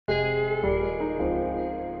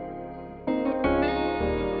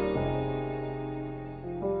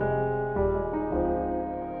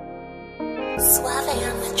Suave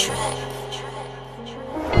on the track.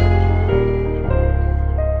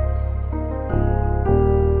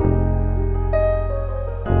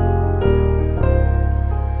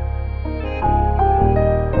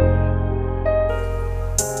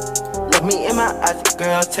 Look me in my eyes,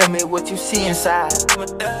 girl, tell me what you see inside. I'ma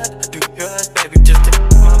die to do yours, baby, just to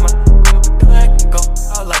my mind. I can go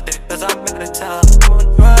out like that, cause I'm out of time. I'm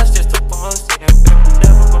on drugs just to fall and baby,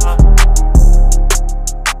 never mind.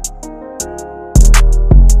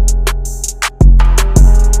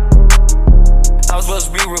 I was supposed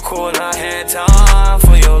to be recording, I had time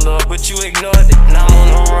for your love, but you ignored it. Now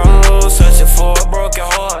I'm on the road, searching for a broken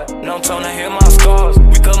heart. No tone to hear my scars,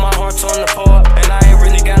 because my heart's on the part, and I ain't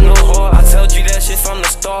really got no heart. I told you that shit from the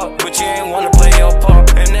start, but you ain't wanna play your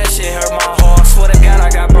part, and that shit hurt my heart. Swear to God, I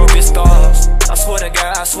got broken scars. I swear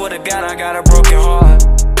to God, I got a broken heart.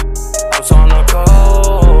 I was on the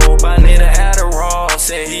cold, I need an Adderall.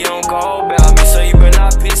 Said he don't go about me, so you better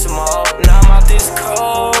not piss him off. Now I'm out this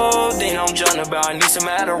cold, then I'm jumping about, I need some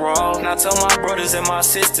Adderall. Now tell my brothers and my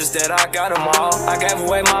sisters that I got them all. I gave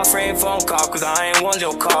away my friend phone call, cause I ain't want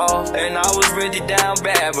your call. And I was really down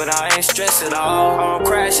bad, but I ain't stressed at all. I don't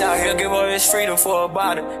crash out here, give up his freedom for a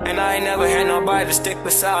body. And I ain't never had nobody to stick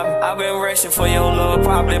beside me. I've been rushing for your love,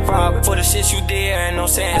 probably. For the shit you did, ain't no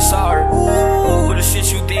saying sorry. Ooh, for the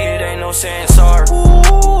shit you did, ain't no saying sorry.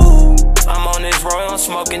 Ooh, I'm on this road, I'm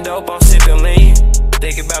smoking dope, I'm sipping lean.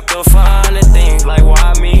 Thinking about the finer things, like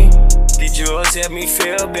why me? These drugs help me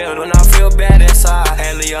feel better when I feel bad inside.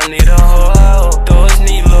 Haley, I need a hug. Those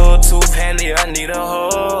need little tooth, Haley, I need a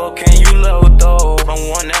hug. Can you love though? I'm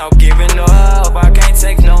one out giving up, I can't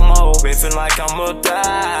take no more. Been feeling like I'ma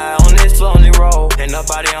die on this lonely road. Ain't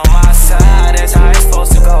nobody on my side, that's how it's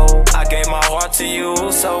supposed to go. I gave my heart to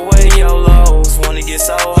you, so what are your lows? Wanna get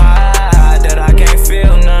so high that I can't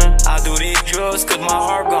feel none. I do these drugs cause my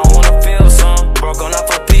heart gon' wanna feel some. Broke on up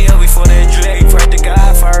a pill before that drink, pray to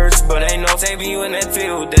God first. But ain't no saving you in that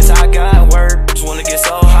field, that's how God work. Just wanna get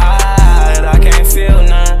so high that I can't feel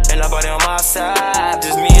none. Ain't nobody on my side,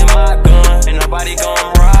 just me and my gun. Ain't nobody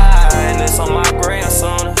gon' ride, and it's on my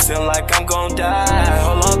grandson. Feel like I'm gon' die,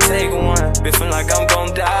 hold on, take one. Been feeling like I'm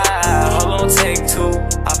gon' die, hold on, take two.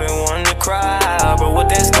 I've been wanting to cry, but what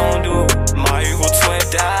that's gon' do? My evil twin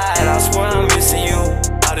died, I swear I'm missing you.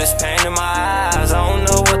 All this pain in my eyes, I don't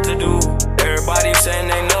know what to do. Everybody saying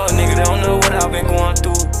they know, nigga, they don't know what I've been going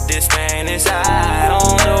through. This pain is high, I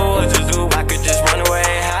don't know what to do. I could just run away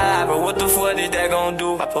high, but what the fuck is that gon'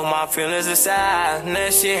 do? I put my feelings aside, and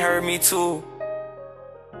that shit hurt me too.